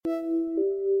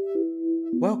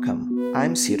Welcome,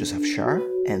 I'm Cyrus Afshar,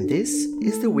 and this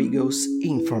is the WIGO's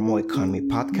Informal Economy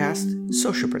podcast,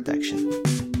 Social Protection.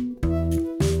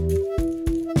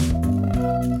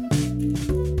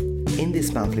 In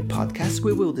this monthly podcast,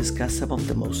 we will discuss some of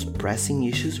the most pressing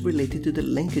issues related to the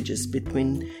linkages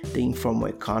between the informal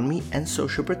economy and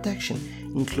social protection,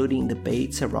 including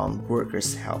debates around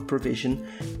workers' health provision,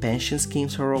 pension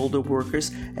schemes for older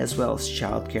workers, as well as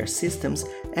childcare systems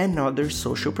and other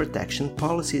social protection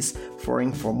policies for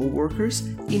informal workers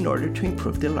in order to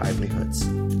improve their livelihoods.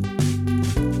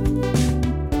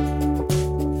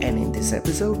 And in this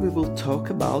episode, we will talk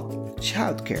about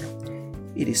childcare.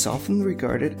 It is often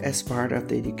regarded as part of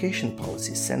the education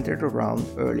policy centered around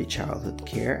early childhood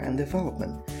care and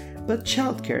development. But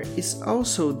childcare is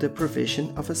also the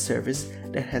provision of a service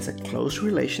that has a close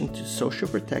relation to social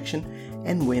protection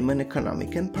and women economic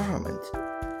empowerment.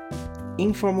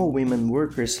 Informal women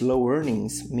workers' low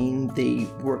earnings mean they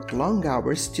work long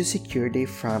hours to secure their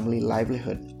family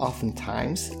livelihood,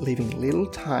 oftentimes leaving little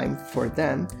time for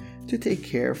them to take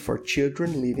care for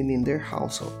children living in their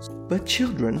households. But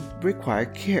children require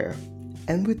care,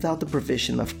 and without the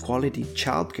provision of quality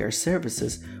childcare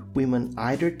services, women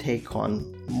either take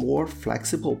on more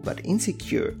flexible but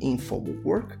insecure informal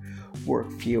work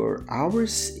fewer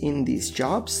hours in these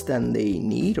jobs than they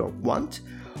need or want,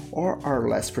 or are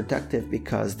less productive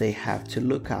because they have to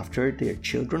look after their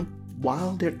children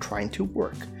while they're trying to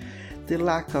work. The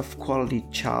lack of quality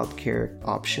childcare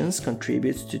options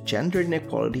contributes to gender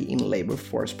inequality in labor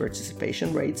force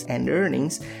participation rates and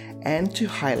earnings, and to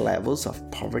high levels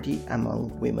of poverty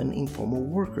among women informal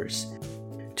workers.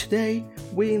 Today,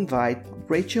 we invite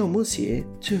Rachel Moussier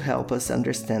to help us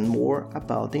understand more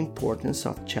about the importance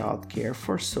of childcare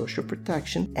for social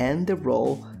protection and the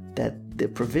role that the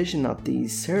provision of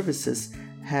these services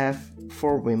have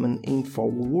for women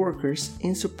informal workers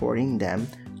in supporting them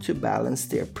to balance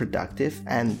their productive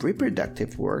and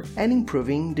reproductive work and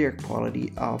improving their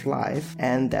quality of life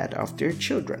and that of their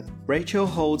children. Rachel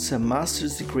holds a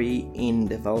master's degree in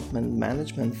development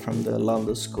management from the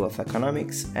London School of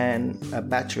Economics and a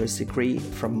bachelor's degree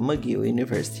from McGill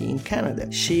University in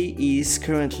Canada. She is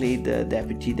currently the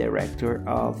deputy director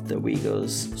of the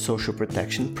WIGO's Social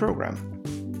Protection Program.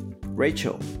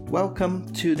 Rachel, welcome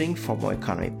to the Informal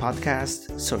Economy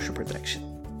podcast, Social Protection.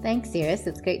 Thanks, Cyrus.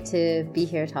 It's great to be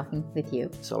here talking with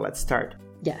you. So let's start.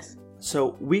 Yes.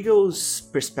 So WIGO's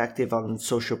perspective on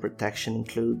social protection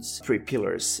includes three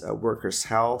pillars: workers'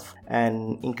 health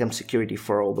and income security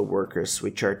for all the workers,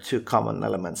 which are two common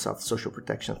elements of social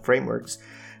protection frameworks.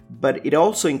 But it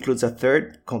also includes a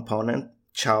third component,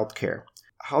 childcare.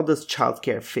 How does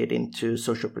childcare fit into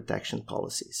social protection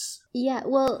policies? Yeah,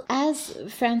 well, as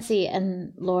Francie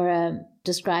and Laura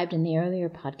described in the earlier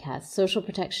podcast, social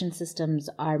protection systems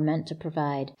are meant to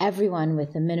provide everyone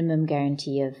with a minimum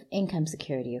guarantee of income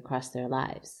security across their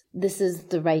lives. This is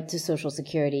the right to social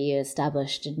security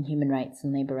established in human rights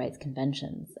and labor rights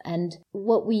conventions. And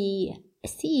what we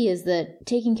see is that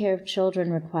taking care of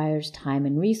children requires time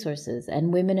and resources,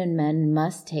 and women and men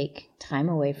must take time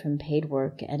away from paid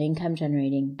work and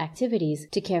income-generating activities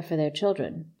to care for their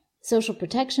children. Social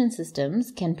protection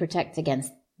systems can protect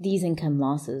against these income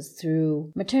losses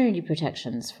through maternity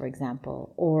protections, for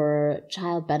example, or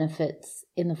child benefits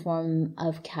in the form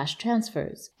of cash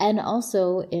transfers, and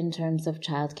also in terms of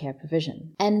childcare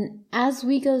provision. And as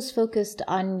WIGO's focused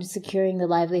on securing the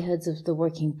livelihoods of the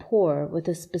working poor with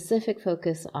a specific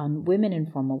focus on women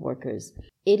informal workers,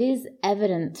 it is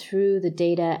evident through the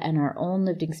data and our own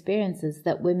lived experiences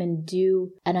that women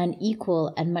do an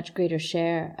unequal and much greater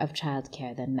share of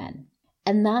childcare than men.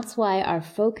 And that's why our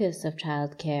focus of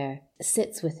childcare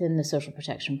sits within the social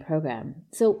protection program.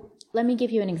 So let me give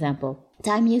you an example.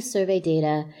 Time use survey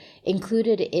data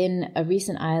included in a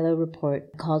recent ILO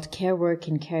report called Care Work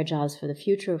and Care Jobs for the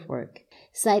Future of Work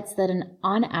cites that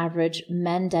on average,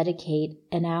 men dedicate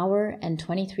an hour and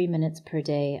 23 minutes per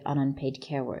day on unpaid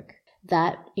care work.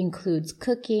 That includes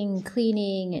cooking,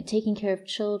 cleaning, taking care of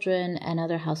children, and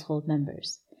other household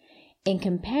members. In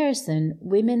comparison,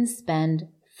 women spend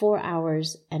 4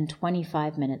 hours and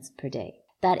 25 minutes per day.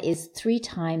 That is 3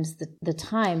 times the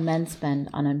time men spend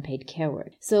on unpaid care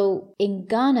work. So in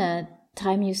Ghana,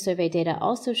 time use survey data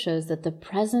also shows that the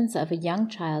presence of a young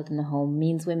child in the home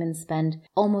means women spend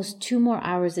almost 2 more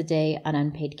hours a day on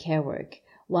unpaid care work,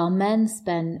 while men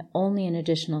spend only an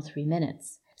additional 3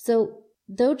 minutes. So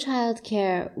though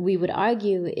childcare, we would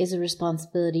argue, is a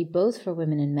responsibility both for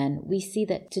women and men, we see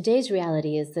that today's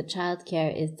reality is that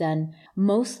childcare is done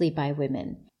mostly by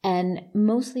women, and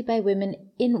mostly by women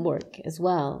in work as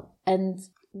well. And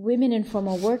women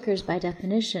informal workers, by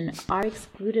definition, are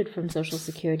excluded from social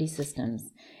security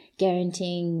systems,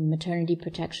 guaranteeing maternity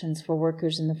protections for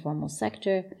workers in the formal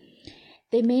sector.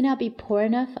 They may not be poor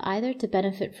enough either to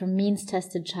benefit from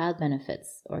means-tested child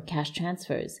benefits or cash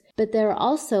transfers, but they're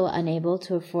also unable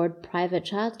to afford private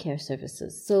childcare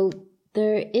services. So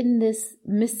they're in this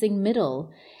missing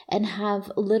middle and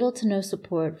have little to no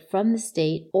support from the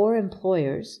state or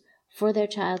employers for their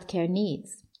childcare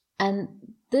needs. And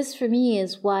this, for me,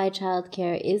 is why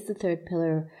childcare is the third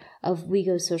pillar of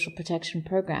WIGO's social protection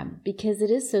program, because it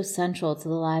is so central to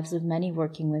the lives of many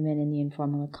working women in the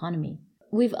informal economy.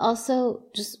 We've also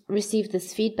just received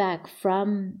this feedback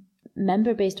from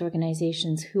member-based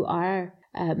organizations who are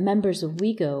members of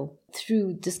WIGO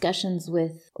through discussions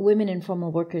with women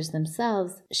informal workers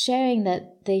themselves, sharing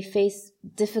that they face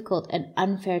difficult and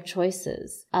unfair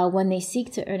choices when they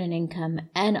seek to earn an income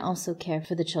and also care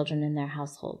for the children in their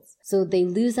households. So they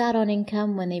lose out on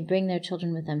income when they bring their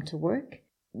children with them to work,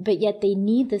 but yet they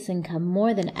need this income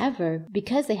more than ever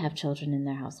because they have children in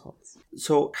their households.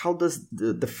 So how does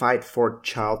the fight for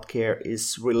childcare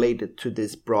is related to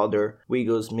this broader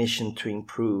WIGO's mission to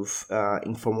improve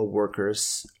informal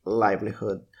workers'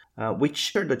 livelihood?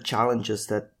 Which are the challenges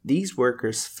that these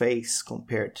workers face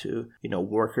compared to,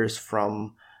 workers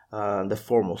from the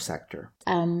formal sector?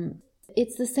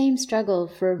 It's the same struggle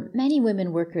for many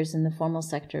women workers in the formal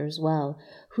sector as well,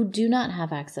 who do not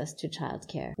have access to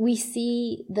childcare. We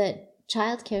see that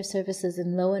childcare services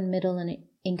in low and middle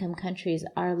income countries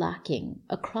are lacking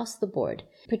across the board,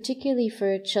 particularly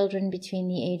for children between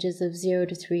the ages of 0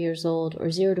 to 3 years old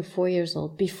or 0 to 4 years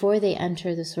old before they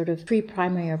enter the sort of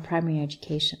pre-primary or primary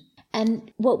education.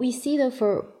 And what we see, though,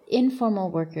 for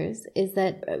informal workers is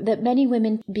that many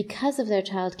women, because of their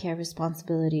childcare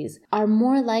responsibilities, are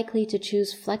more likely to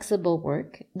choose flexible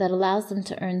work that allows them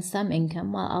to earn some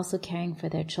income while also caring for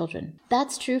their children.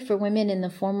 That's true for women in the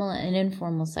formal and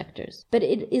informal sectors. But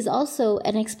it is also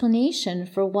an explanation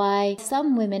for why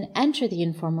some women enter the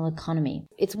informal economy.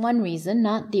 It's one reason,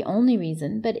 not the only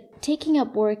reason, but taking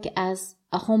up work as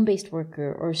a home-based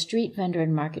worker or street vendor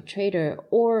and market trader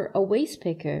or a waste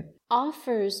picker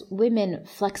offers women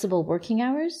flexible working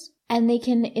hours, and they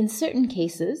can, in certain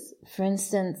cases, for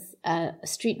instance, a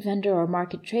street vendor or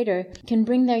market trader can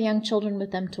bring their young children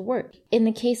with them to work. In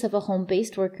the case of a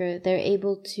home-based worker, they're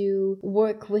able to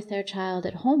work with their child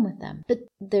at home with them. But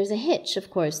there's a hitch, of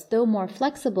course. Though more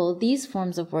flexible, these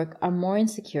forms of work are more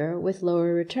insecure with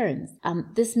lower returns.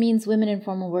 This means women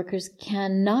informal workers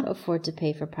cannot afford to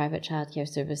pay for private childcare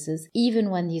services, even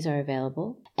when these are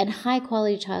available, and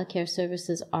high-quality childcare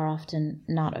services are often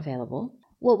not available.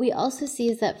 What we also see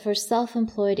is that for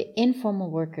self-employed informal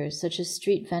workers, such as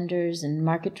street vendors and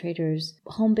market traders,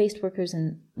 home-based workers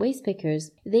and waste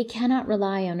pickers, they cannot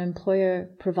rely on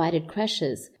employer-provided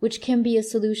creches, which can be a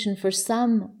solution for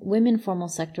some women formal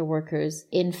sector workers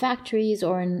in factories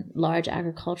or in large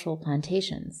agricultural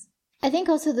plantations. I think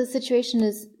also the situation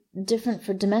is different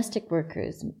for domestic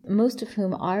workers, most of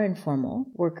whom are informal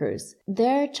workers.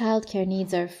 Their childcare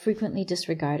needs are frequently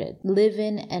disregarded.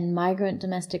 Live-in and migrant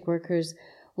domestic workers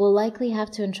will likely have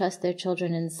to entrust their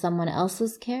children in someone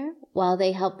else's care while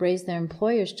they help raise their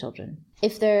employer's children.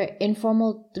 If they're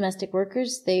informal domestic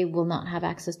workers, they will not have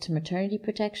access to maternity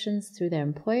protections through their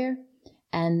employer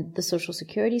and the social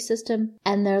security system,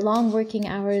 and their long working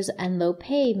hours and low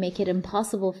pay make it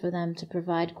impossible for them to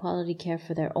provide quality care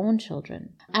for their own children.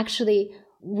 Actually,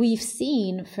 we've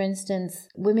seen, for instance,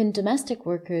 women domestic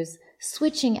workers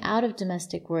switching out of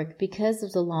domestic work because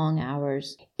of the long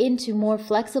hours into more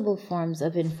flexible forms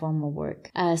of informal work,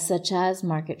 such as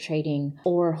market trading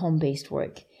or home-based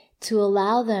work, to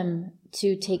allow them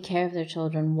to take care of their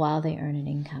children while they earn an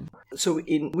income. So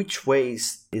in which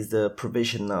ways is the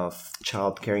provision of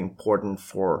childcare important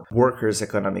for workers'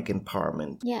 economic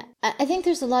empowerment? Yeah, I think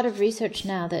there's a lot of research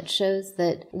now that shows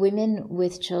that women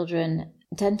with children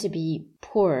tend to be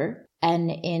poorer and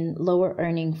in lower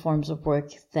earning forms of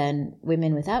work than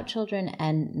women without children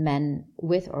and men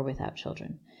with or without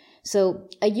children. So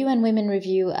a UN Women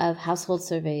review of household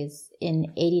surveys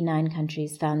in 89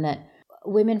 countries found that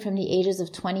women from the ages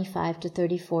of 25 to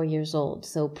 34 years old,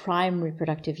 so prime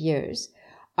reproductive years,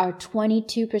 are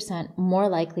 22% more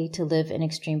likely to live in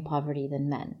extreme poverty than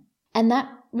men. And that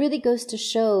really goes to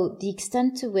show the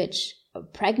extent to which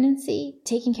pregnancy,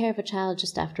 taking care of a child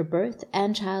just after birth,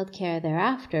 and childcare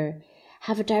thereafter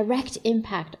have a direct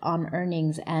impact on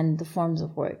earnings and the forms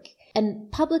of work.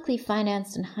 And publicly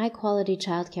financed and high-quality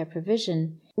childcare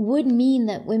provision would mean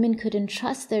that women could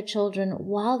entrust their children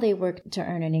while they work to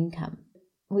earn an income.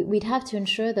 We'd have to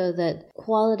ensure, though, that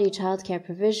quality childcare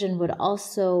provision would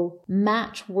also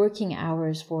match working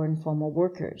hours for informal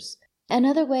workers.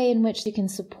 Another way in which you can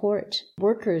support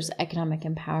workers' economic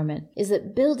empowerment is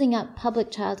that building up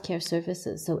public childcare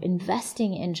services, so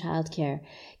investing in childcare,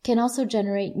 can also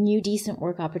generate new decent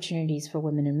work opportunities for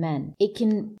women and men. It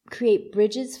can create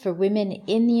bridges for women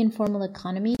in the informal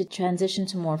economy to transition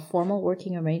to more formal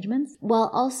working arrangements, while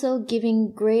also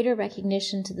giving greater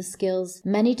recognition to the skills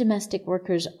many domestic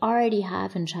workers already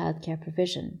have in childcare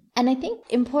provision. And I think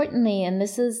importantly, and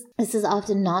this is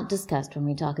often not discussed when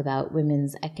we talk about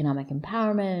women's economic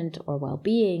empowerment or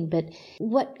well-being, but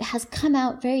what has come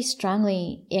out very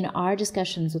strongly in our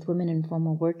discussions with women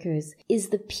informal workers is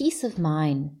the peace of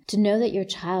mind to know that your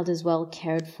child is well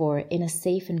cared for in a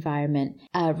safe environment,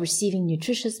 receiving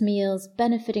nutritious meals,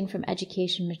 benefiting from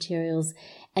education materials,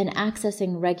 and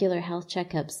accessing regular health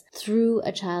checkups through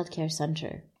a childcare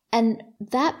center. And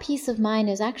that peace of mind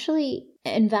is actually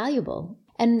invaluable.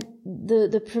 And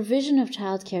the provision of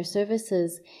childcare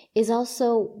services is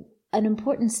also an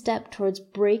important step towards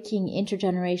breaking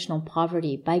intergenerational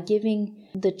poverty by giving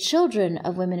the children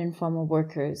of women informal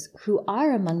workers, who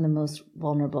are among the most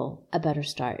vulnerable, a better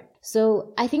start.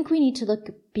 So I think we need to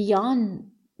look beyond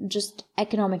just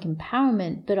economic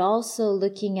empowerment, but also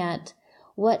looking at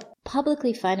what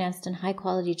publicly financed and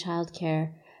high-quality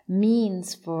childcare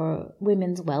means for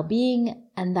women's well-being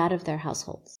and that of their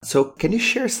households. So can you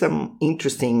share some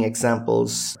interesting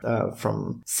examples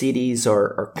from cities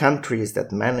or countries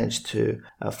that manage to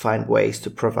find ways to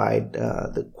provide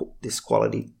this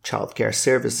quality childcare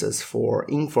services for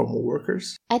informal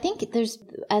workers? I think there's,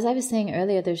 as I was saying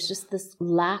earlier, there's just this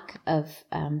lack of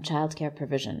childcare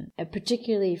provision,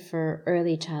 particularly for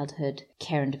early childhood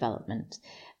care and development.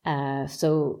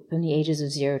 So from the ages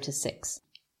of 0 to 6.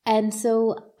 And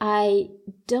so I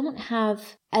don't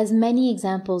have as many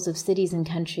examples of cities and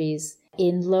countries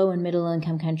in low and middle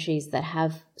income countries that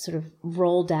have sort of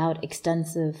rolled out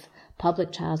extensive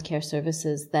public childcare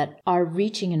services that are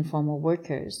reaching informal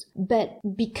workers. But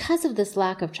because of this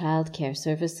lack of childcare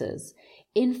services,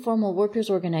 informal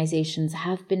workers organizations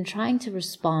have been trying to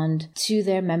respond to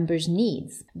their members'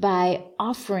 needs by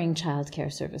offering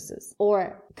childcare services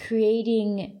or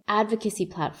creating advocacy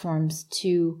platforms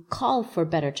to call for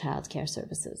better childcare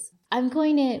services. I'm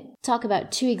going to talk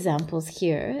about two examples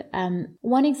here.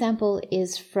 One example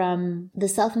is from the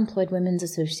Self-Employed Women's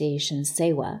Association,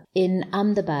 SEWA, in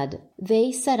Ahmedabad.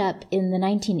 They set up in the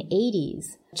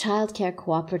 1980s childcare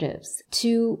cooperatives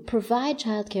to provide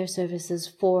childcare services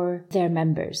for their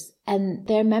members. And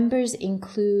their members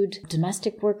include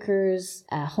domestic workers,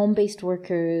 home-based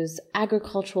workers,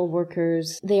 agricultural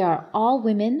workers. They are all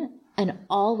women and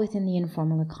all within the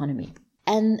informal economy.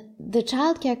 And the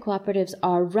childcare cooperatives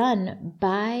are run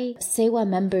by SEWA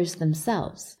members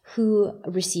themselves who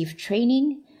receive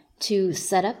training to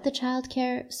set up the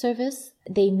childcare service.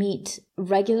 They meet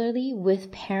regularly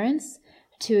with parents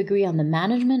to agree on the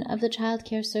management of the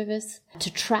childcare service,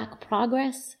 to track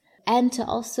progress, and to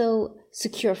also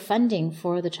secure funding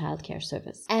for the childcare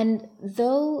service. And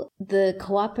though the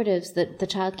cooperatives, the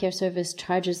childcare service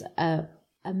charges a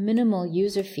minimal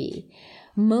user fee,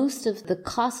 most of the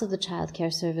costs of the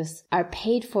childcare service are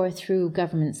paid for through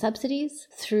government subsidies,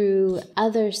 through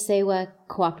other SEWA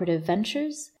cooperative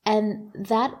ventures, and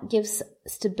that gives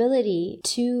stability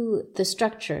to the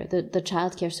structure, the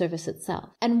childcare service itself.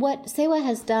 And what SEWA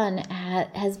has done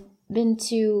has been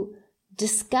to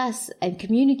discuss and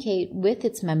communicate with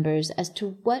its members as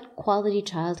to what quality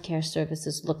childcare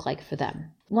services look like for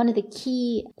them. One of the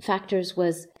key factors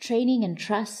was training and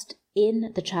trust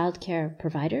in the childcare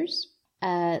providers.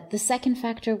 The second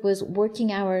factor was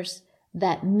working hours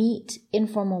that meet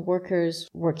informal workers'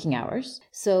 working hours,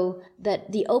 so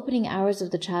that the opening hours of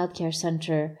the childcare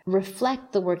center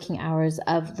reflect the working hours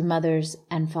of the mothers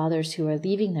and fathers who are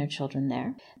leaving their children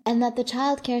there, and that the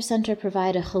childcare center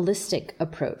provide a holistic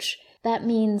approach. That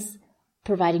means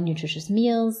providing nutritious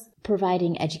meals,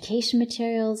 providing education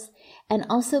materials, and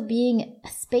also being a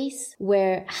space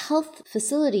where health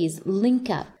facilities link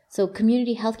up. So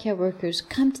community healthcare workers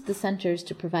come to the centers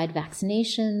to provide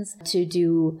vaccinations, to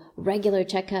do regular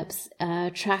checkups,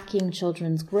 tracking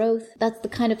children's growth. That's the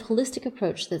kind of holistic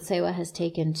approach that SEWA has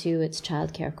taken to its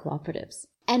childcare cooperatives.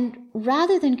 And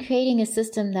rather than creating a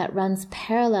system that runs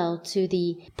parallel to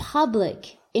the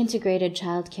public integrated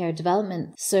childcare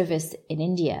development service in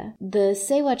India, the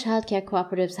SEWA childcare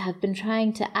cooperatives have been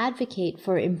trying to advocate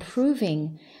for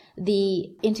improving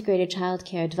the Integrated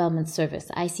Childcare Development Service,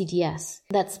 ICDS,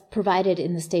 that's provided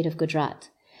in the state of Gujarat.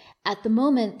 At the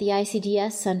moment, the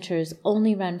ICDS centers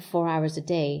only run 4 hours a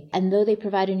day, and though they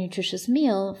provide a nutritious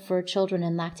meal for children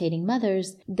and lactating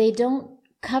mothers, they don't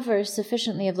cover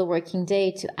sufficiently of the working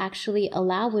day to actually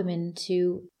allow women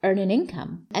to earn an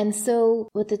income. And so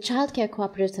what the childcare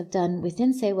cooperatives have done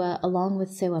within SEWA, along with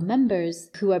SEWA members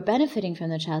who are benefiting from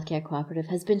the childcare cooperative,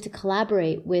 has been to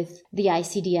collaborate with the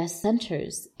ICDS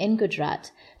centers in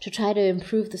Gujarat to try to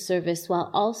improve the service while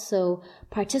also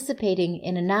participating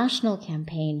in a national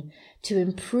campaign to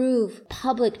improve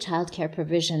public childcare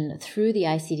provision through the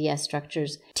ICDS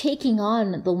structures, taking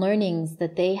on the learnings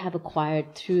that they have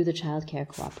acquired through the childcare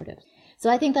cooperative. So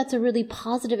I think that's a really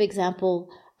positive example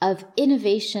of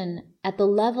innovation at the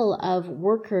level of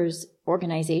workers'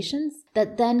 organizations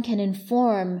that then can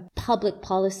inform public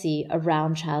policy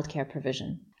around childcare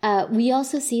provision. We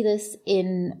also see this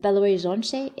in Belo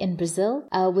Horizonte in Brazil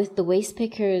with the waste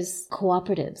pickers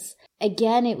cooperatives.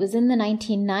 Again, it was in the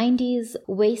 1990s.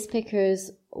 Waste pickers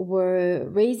were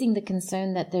raising the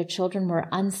concern that their children were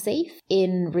unsafe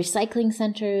in recycling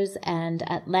centers and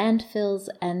at landfills.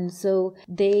 And so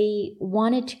they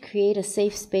wanted to create a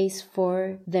safe space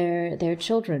for their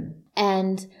children.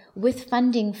 And with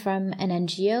funding from an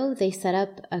NGO, they set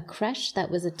up a creche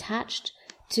that was attached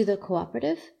to the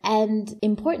cooperative. And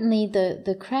importantly,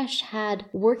 the creche had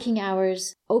working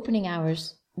hours, opening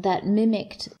hours, that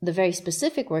mimicked the very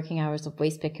specific working hours of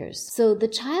waste pickers. So the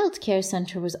child care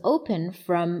center was open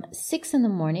from 6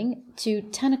 a.m. to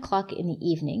 10 o'clock in the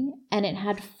evening, and it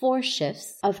had 4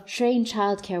 shifts of trained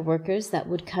child care workers that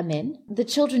would come in. The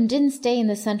children didn't stay in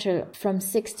the center from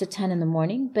 6 to 10 in the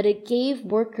morning, but it gave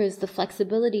workers the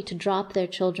flexibility to drop their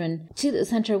children to the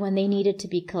center when they needed to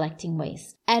be collecting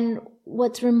waste. And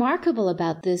what's remarkable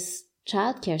about this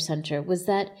child care center was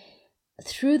that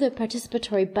through the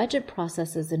participatory budget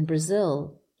processes in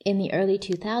Brazil in the early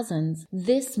 2000s,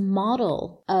 this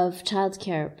model of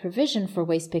childcare provision for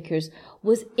waste pickers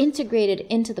was integrated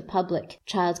into the public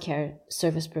childcare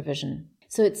service provision.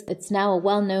 So it's now a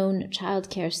well-known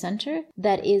childcare center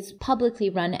that is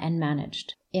publicly run and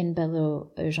managed in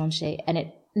Belo Horizonte, and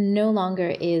it no longer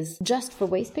is just for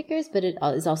waste pickers, but it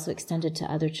is also extended to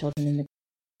other children in the.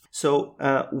 So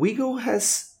WIGO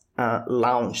has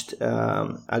launched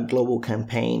a global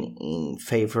campaign in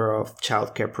favor of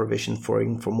childcare provision for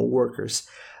informal workers.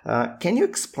 Can you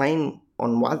explain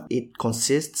on what it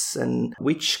consists and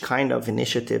which kind of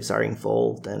initiatives are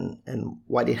involved and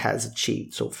what it has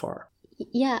achieved so far?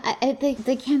 Yeah, I think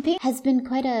the campaign has been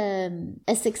quite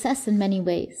a success in many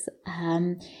ways.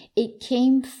 It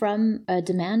came from a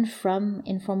demand from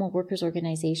informal workers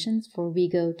organizations for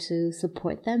WIGO to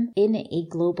support them in a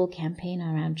global campaign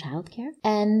around childcare.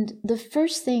 And the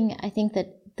first thing I think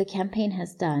that the campaign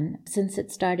has done since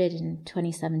it started in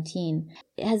 2017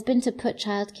 has been to put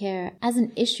childcare as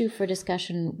an issue for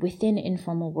discussion within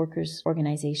informal workers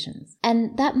organizations.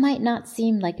 And that might not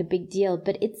seem like a big deal,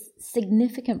 but it's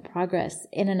significant progress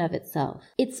in and of itself.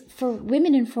 It's for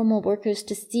women informal workers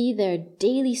to see their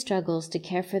daily struggles to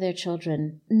care for their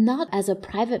children, not as a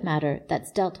private matter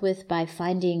that's dealt with by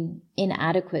finding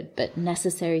inadequate but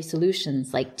necessary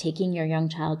solutions like taking your young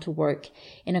child to work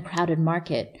in a crowded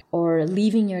market or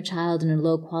leaving your child in a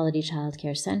low-quality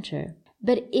childcare center.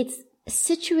 But it's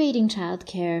situating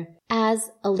childcare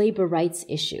as a labor rights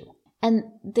issue. And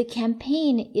the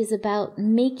campaign is about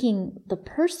making the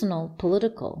personal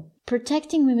political,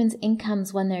 protecting women's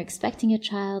incomes when they're expecting a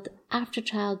child, after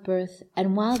childbirth,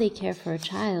 and while they care for a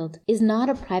child is not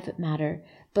a private matter,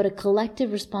 but a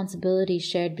collective responsibility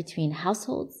shared between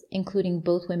households, including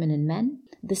both women and men,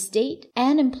 the state,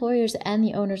 and employers and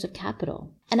the owners of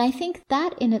capital. And I think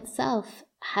that in itself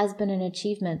has been an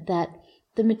achievement, that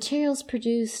the materials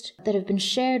produced that have been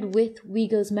shared with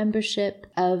WIGO's membership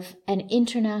of an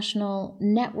international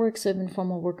networks of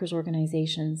informal workers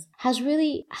organizations has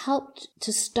really helped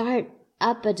to start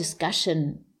up a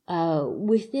discussion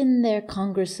within their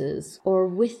congresses or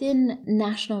within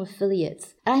national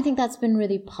affiliates. And I think that's been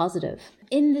really positive.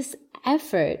 In this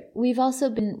effort, we've also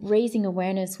been raising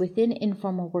awareness within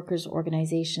informal workers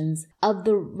organizations of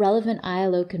the relevant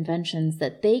ILO conventions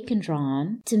that they can draw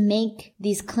on to make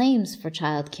these claims for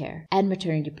childcare and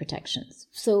maternity protections.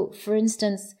 So, for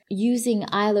instance, using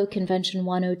ILO Convention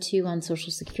 102 on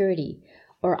Social Security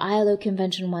or ILO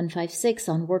Convention 156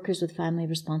 on workers with family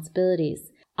responsibilities,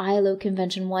 ILO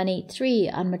Convention 183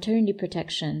 on maternity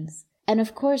protections, and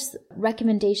of course,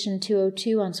 Recommendation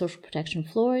 202 on social protection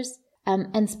floors.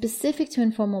 And specific to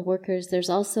informal workers, there's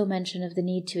also mention of the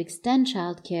need to extend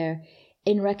childcare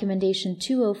in Recommendation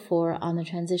 204 on the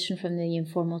transition from the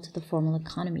informal to the formal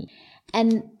economy.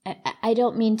 And I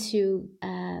don't mean to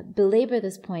belabor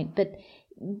this point, but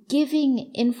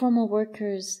giving informal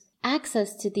workers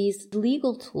access to these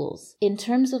legal tools in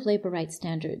terms of labor rights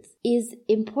standards is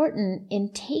important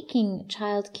in taking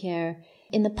childcare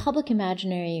in the public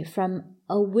imaginary from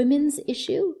a women's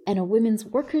issue and a women's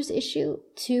workers issue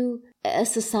to a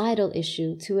societal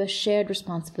issue, to a shared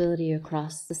responsibility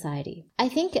across society. I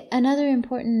think another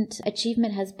important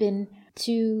achievement has been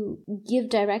to give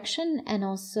direction and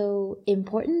also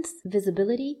importance,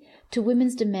 visibility to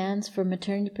women's demands for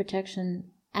maternity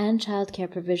protection and childcare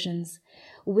provisions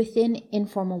within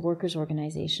informal workers'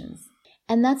 organizations.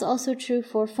 And that's also true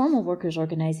for formal workers'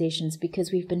 organizations,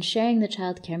 because we've been sharing the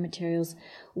childcare materials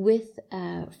with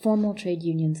formal trade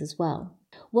unions as well.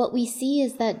 What we see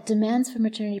is that demands for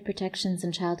maternity protections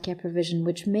and childcare provision,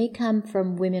 which may come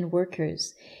from women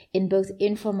workers in both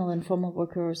informal and formal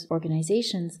workers'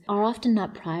 organizations, are often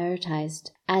not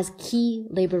prioritized as key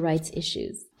labor rights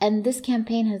issues. And this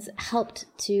campaign has helped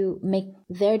to make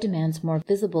their demands more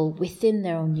visible within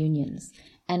their own unions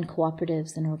and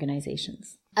cooperatives and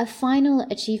organizations. A final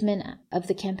achievement of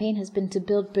the campaign has been to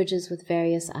build bridges with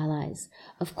various allies.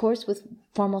 Of course, with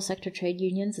formal sector trade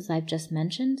unions, as I've just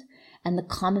mentioned, and the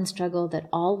common struggle that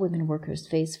all women workers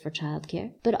face for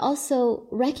childcare, but also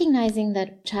recognizing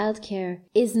that childcare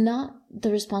is not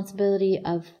the responsibility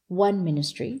of one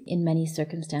ministry in many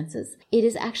circumstances. It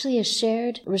is actually a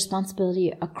shared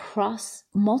responsibility across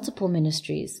multiple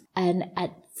ministries and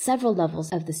at several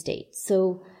levels of the state.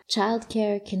 So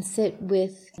childcare can sit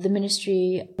with the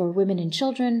Ministry for Women and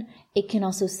Children. It can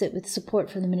also sit with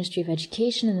support from the Ministry of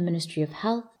Education and the Ministry of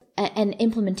Health. And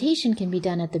implementation can be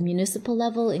done at the municipal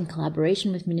level in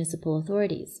collaboration with municipal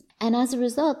authorities. And as a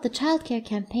result, the childcare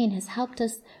campaign has helped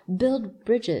us build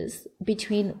bridges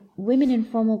between women in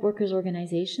formal workers'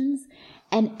 organizations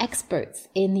and experts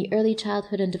in the early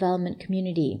childhood and development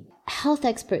community, health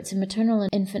experts in maternal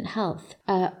and infant health,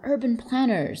 urban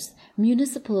planners,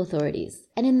 municipal authorities.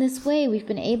 And in this way, we've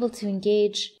been able to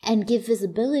engage and give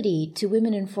visibility to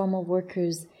women in formal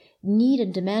workers' need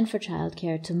and demand for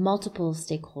childcare to multiple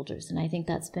stakeholders. And I think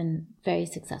that's been very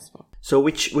successful. So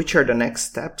which are the next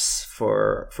steps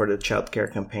for the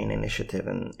childcare campaign initiative,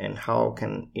 and how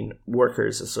can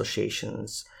workers'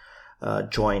 associations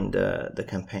join the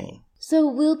campaign? So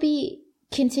we'll be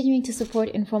continuing to support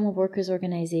informal workers'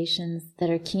 organizations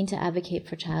that are keen to advocate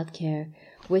for childcare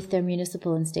with their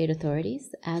municipal and state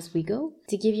authorities as we go.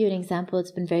 To give you an example,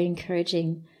 it's been very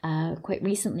encouraging quite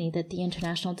recently that the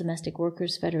International Domestic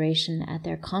Workers Federation at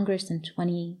their Congress in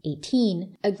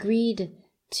 2018 agreed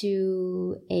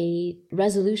to a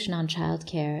resolution on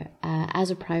childcare as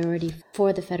a priority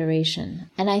for the Federation.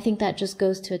 And I think that just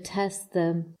goes to attest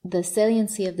the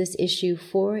saliency of this issue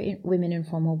for women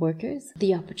informal workers,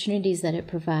 the opportunities that it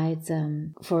provides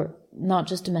for not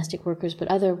just domestic workers, but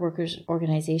other workers'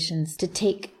 organizations to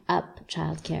take up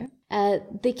childcare.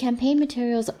 The campaign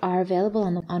materials are available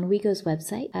on WeGo's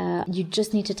website. You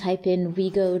just need to type in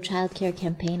WeGo Childcare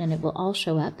Campaign and it will all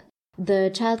show up.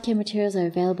 The childcare materials are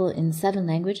available in 7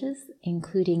 languages,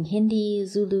 including Hindi,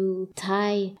 Zulu,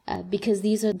 Thai, because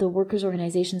these are the workers'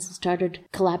 organizations that started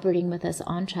collaborating with us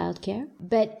on childcare.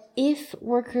 But if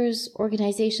workers'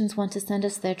 organizations want to send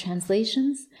us their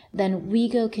translations, then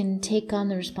WeGo can take on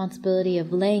the responsibility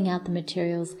of laying out the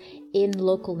materials in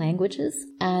local languages.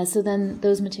 So then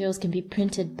those materials can be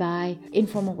printed by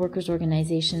informal workers'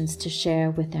 organizations to share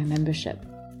with their membership.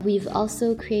 We've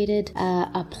also created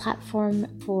a platform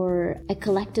for a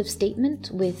collective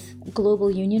statement with global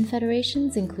union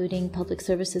federations, including Public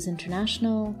Services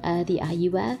International, the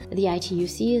IUF, the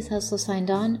ITUC is also signed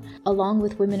on, along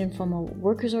with women informal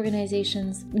workers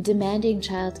organizations, demanding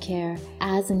childcare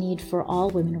as a need for all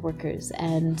women workers.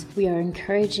 And we are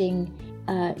encouraging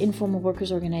informal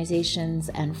workers organizations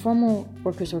and formal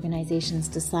workers organizations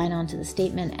to sign on to the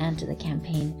statement and to the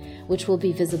campaign, which will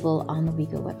be visible on the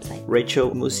WeGo website.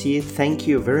 Rachel Moussier, thank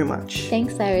you very much.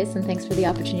 Thanks, Cyrus, and thanks for the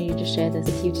opportunity to share this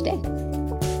with you today.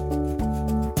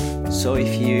 So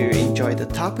if you enjoyed the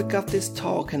topic of this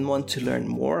talk and want to learn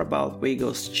more about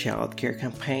WeGo's childcare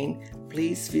campaign,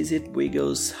 please visit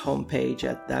WeGo's homepage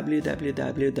at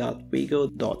www.wego.org.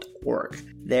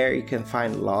 There you can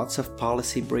find lots of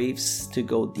policy briefs to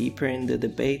go deeper in the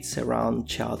debates around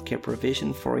childcare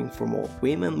provision for informal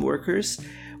women workers,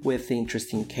 with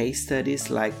interesting case studies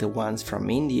like the ones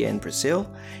from India and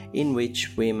Brazil, in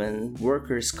which women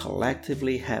workers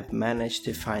collectively have managed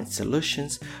to find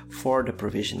solutions for the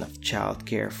provision of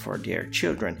childcare for their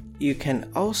children. You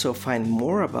can also find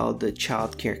more about the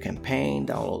childcare campaign,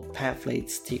 download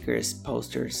pamphlets, stickers,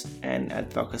 posters, and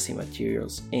advocacy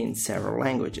materials in several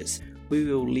languages. We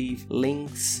will leave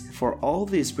links for all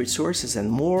these resources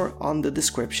and more on the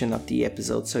description of the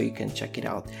episode so you can check it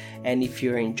out. And if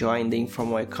you're enjoying the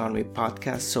Informal Economy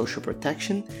podcast, Social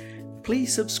Protection,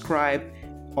 please subscribe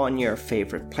on your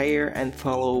favorite player and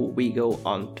follow WeGo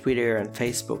on Twitter and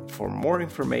Facebook for more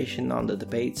information on the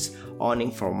debates on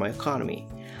informal economy.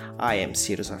 I am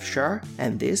Sirus Afshar,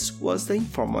 and this was the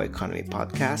Informal Economy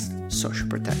Podcast, Social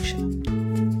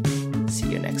Protection. See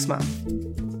you next month.